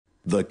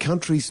The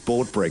Country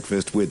Sport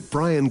Breakfast with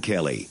Brian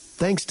Kelly.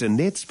 Thanks to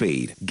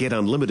NetSpeed. Get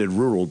unlimited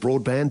rural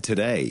broadband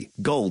today.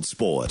 Gold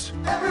Sport.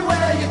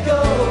 Everywhere you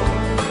go,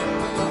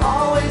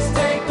 always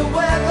take the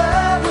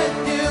weather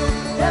with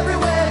you.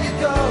 Everywhere you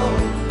go,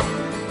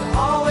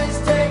 always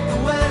take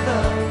the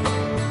weather.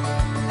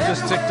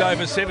 Just ticked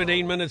over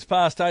 17 minutes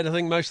past 8. I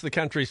think most of the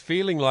country's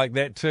feeling like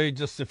that too.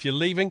 Just if you're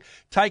leaving,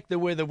 take the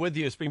weather with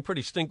you. It's been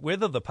pretty stink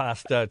weather the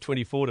past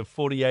 24 to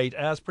 48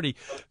 hours. Pretty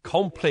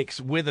complex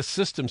weather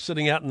system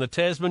sitting out in the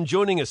Tasman.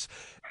 Joining us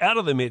out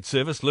of the Met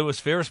Service, Lewis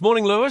Ferris.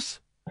 Morning, Lewis.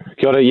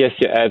 Kia ora, yes,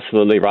 you're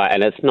absolutely right.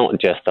 And it's not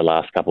just the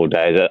last couple of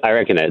days. I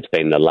reckon it's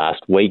been the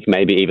last week,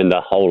 maybe even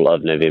the whole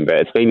of November.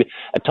 It's been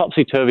a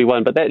topsy-turvy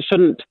one, but that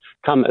shouldn't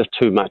come as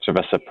too much of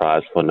a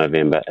surprise for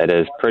November. It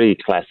is pretty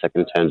classic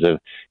in terms of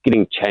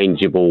getting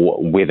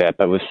changeable weather,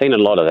 but we've seen a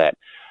lot of that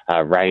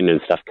rain and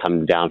stuff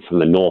come down from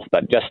the north.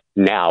 But just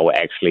now we're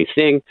actually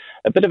seeing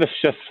a bit of a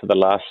shift for the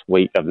last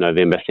week of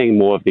November, seeing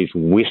more of these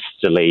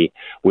westerly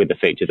weather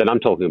features. And I'm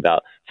talking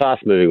about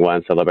fast-moving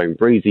ones, so they'll bring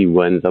breezy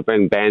winds, they'll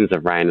bring bands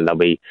of rain, and they'll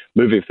be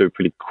moving through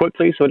pretty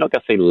quickly. So we're not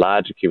going to see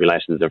large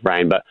accumulations of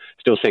rain, but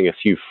still seeing a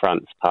few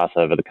fronts pass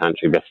over the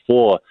country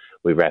before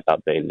we wrap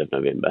up the end of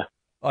November.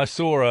 I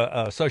saw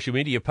a social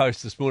media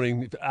post this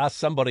morning,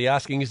 somebody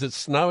asking, is it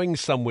snowing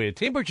somewhere?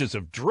 Temperatures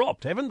have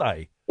dropped, haven't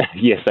they?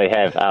 Yes, they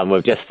have.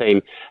 We've just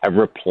seen a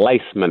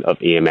replacement of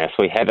EMS.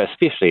 We have,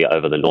 especially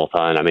over the North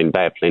Island. I mean,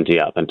 Bay of Plenty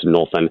up into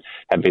Northland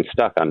have been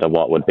stuck under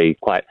what would be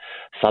quite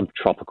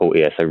subtropical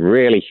air, so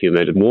really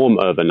humid, warm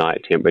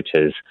overnight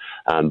temperatures,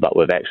 but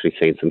we've actually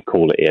seen some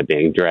cooler air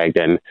being dragged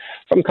in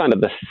from kind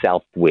of the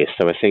southwest.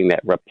 So we're seeing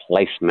that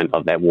replacement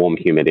of that warm,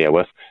 humid air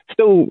with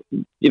still,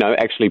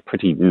 actually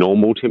pretty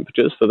normal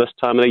temperatures for this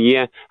time of the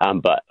year,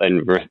 but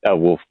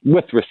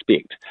with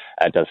respect,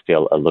 it does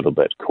feel a little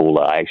bit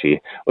cooler. I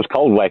actually was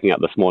cold waking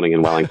up this morning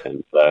in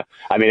Wellington. So,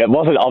 I mean, it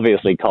wasn't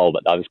obviously cold,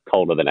 but I was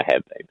colder than I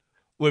have been.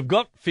 We've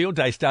got field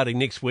day starting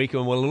next week,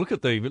 and we'll look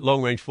at the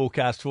long-range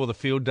forecast for the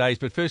field days.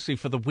 But firstly,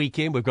 for the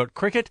weekend, we've got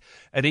cricket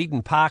at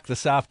Eden Park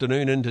this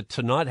afternoon into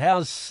tonight.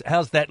 How's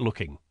that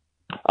looking?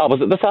 Oh,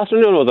 was it this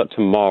afternoon or was it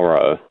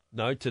tomorrow?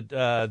 No,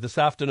 this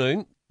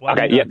afternoon.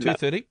 Okay, yeah.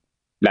 2:30.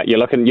 No, you're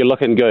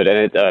looking good,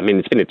 and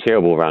it's been a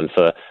terrible run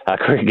for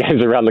cricket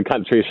games around the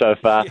country so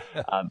far.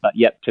 Yeah. But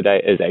yep,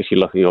 today is actually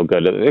looking all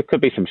good. There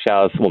could be some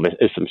showers. Well, there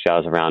is some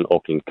showers around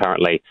Auckland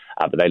currently,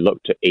 but they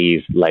look to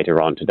ease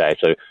later on today.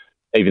 So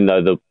even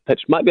though the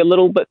pitch might be a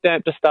little bit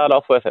damp to start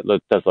off with, it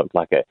does look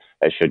like it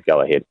should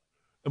go ahead.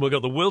 And we've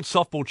got the World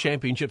Softball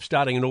Championship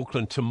starting in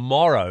Auckland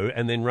tomorrow,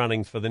 and then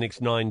running for the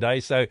next 9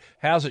 days. So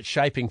how's it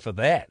shaping for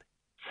that?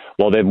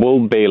 Well, there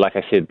will be, like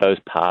I said, those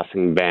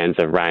passing bands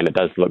of rain. It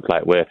does look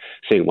like we're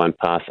seeing one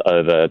pass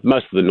over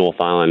most of the North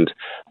Island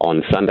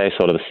on Sunday,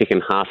 sort of the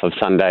second half of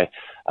Sunday.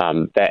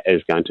 That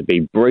is going to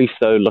be brief,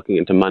 though, looking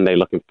into Monday,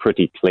 looking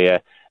pretty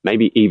clear.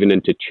 Maybe even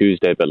into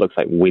Tuesday, but it looks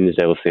like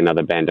Wednesday we'll see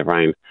another band of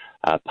rain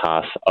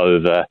pass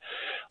over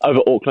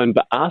Auckland.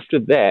 But after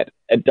that,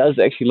 it does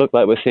actually look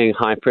like we're seeing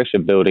high pressure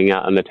building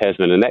out in the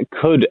Tasman, and that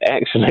could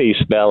actually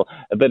spell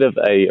a bit of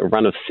a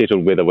run of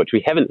settled weather, which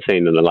we haven't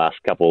seen in the last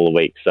couple of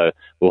weeks. So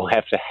we'll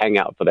have to hang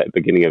out for that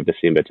beginning of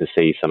December to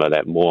see some of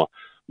that more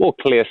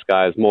clear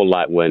skies, more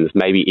light winds,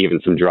 maybe even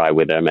some dry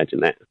weather. Imagine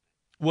that.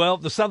 Well,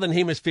 the Southern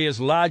Hemisphere's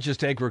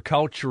largest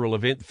agricultural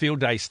event, Field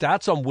Day,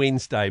 starts on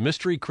Wednesday.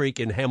 Mystery Creek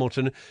in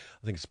Hamilton.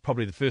 I think it's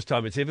probably the first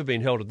time it's ever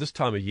been held at this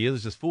time of year.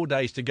 There's just 4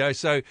 days to go.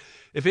 So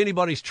if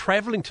anybody's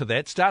travelling to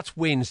that, starts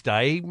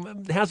Wednesday.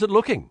 How's it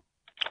looking?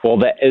 Well,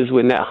 that is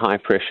when that high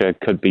pressure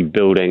could be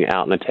building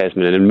out in the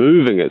Tasman and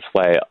moving its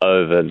way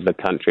over the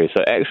country.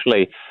 So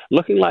actually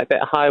looking like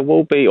that high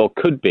will be, or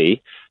could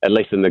be, at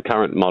least in the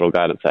current model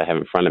guidance I have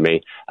in front of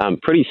me,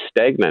 pretty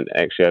stagnant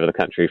actually over the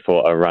country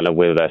for a run of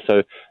weather.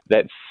 So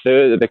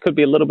there could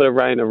be a little bit of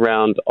rain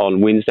around on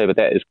Wednesday, but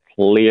that is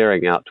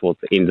clearing out towards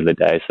the end of the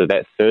day. So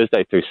that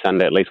Thursday through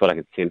Sunday, at least what I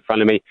can see in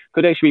front of me,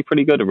 could actually be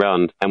pretty good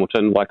around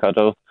Hamilton,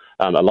 Waikato,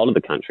 a lot of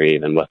the country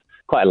even, with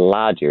quite a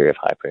large area of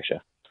high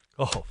pressure.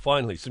 Oh,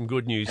 finally, some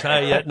good news.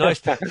 Hey, nice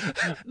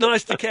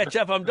to catch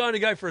up. I'm dying to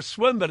go for a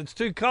swim, but it's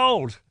too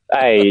cold.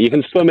 Hey, you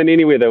can swim in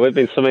any weather. We've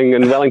been swimming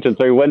in Wellington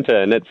through winter,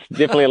 and it's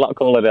definitely a lot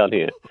cooler down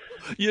here.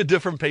 You're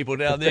different people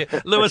down there.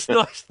 Lewis,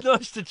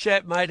 nice to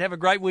chat, mate. Have a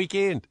great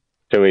weekend.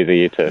 Too easy,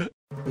 you too.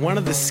 One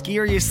of the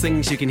scariest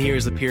things you can hear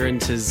as a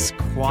parent is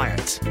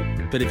quiet.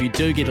 But if you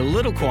do get a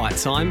little quiet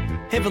time,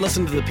 have a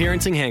listen to The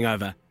Parenting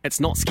Hangover. It's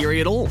not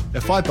scary at all.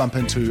 If I bump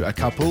into a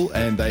couple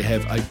and they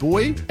have a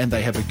boy and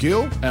they have a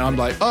girl, and I'm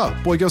like, oh,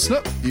 boy, girl,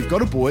 snip. You've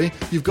got a boy,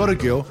 you've got a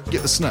girl,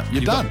 get the snip.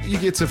 You're done. You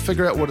get to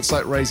figure out what it's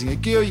like raising a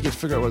girl, you get to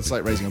figure out what it's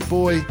like raising a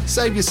boy,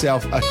 save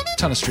yourself a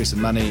ton of stress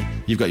and money.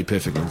 You've got your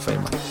perfect little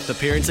family. The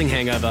Parenting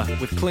Hangover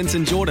with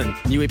Clinton Jordan.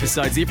 New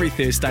episodes every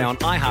Thursday on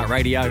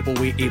iHeartRadio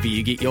or wherever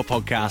you get your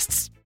podcasts.